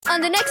on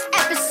the next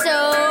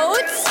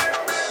episodes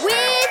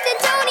with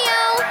Antonio.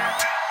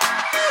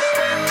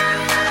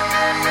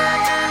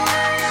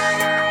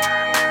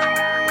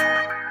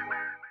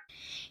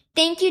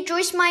 Thank you,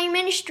 Joyce Meyer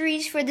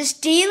Ministries, for this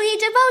daily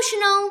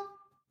devotional.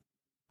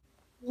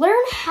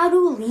 Learn how to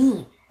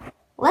lean.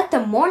 Let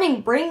the morning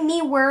bring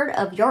me word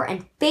of your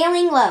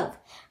unfailing love,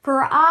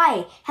 for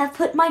I have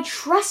put my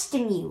trust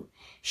in you.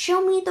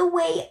 Show me the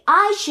way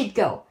I should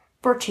go,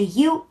 for to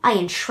you I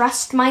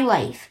entrust my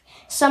life.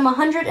 Psalm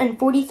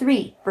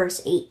 143,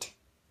 verse 8.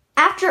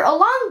 After a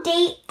long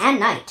day and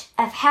night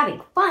of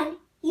having fun,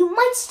 you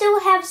might still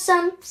have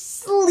some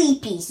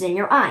sleepies in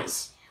your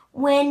eyes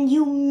when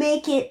you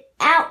make it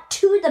out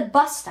to the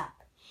bus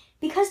stop,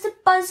 because the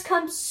bus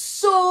comes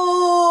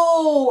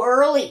so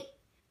early.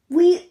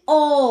 We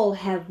all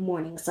have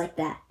mornings like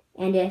that,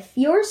 and if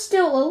you're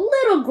still a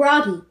little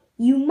groggy,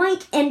 you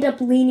might end up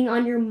leaning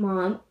on your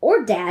mom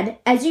or dad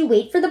as you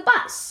wait for the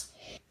bus.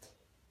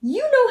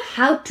 You know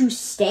how to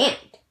stand.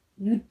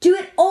 You do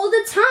it all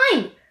the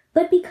time,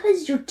 but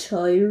because you're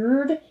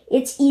tired,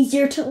 it's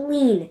easier to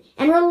lean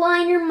and rely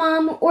on your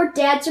mom or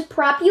dad to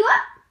prop you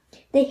up.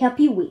 They help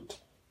you wait.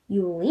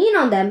 You lean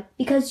on them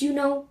because you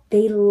know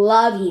they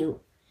love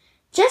you.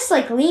 Just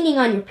like leaning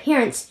on your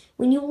parents,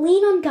 when you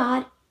lean on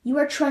God, you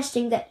are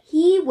trusting that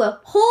He will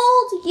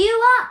hold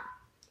you up.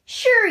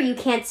 Sure, you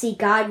can't see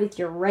God with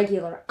your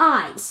regular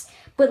eyes,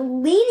 but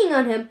leaning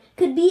on Him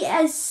could be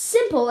as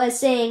simple as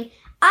saying,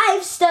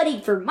 I've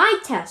studied for my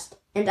test,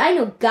 and I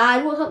know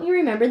God will help me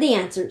remember the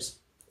answers.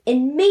 It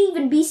may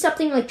even be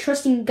something like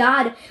trusting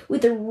God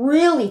with a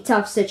really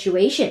tough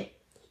situation.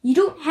 You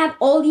don't have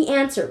all the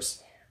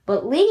answers,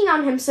 but leaning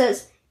on Him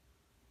says,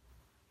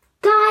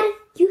 God,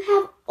 you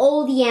have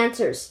all the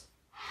answers.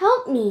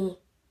 Help me.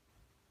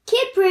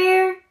 Kid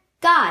prayer.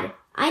 God,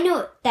 I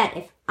know that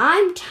if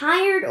I'm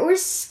tired or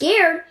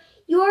scared,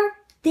 you're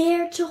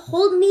there to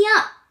hold me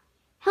up.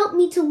 Help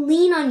me to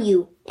lean on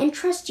you and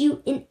trust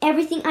you in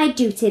everything I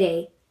do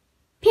today.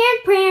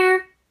 Parent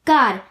prayer.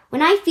 God,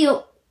 when I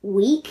feel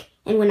weak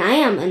and when I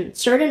am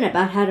uncertain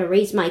about how to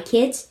raise my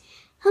kids,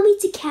 help me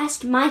to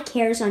cast my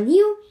cares on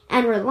you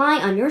and rely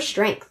on your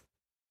strength.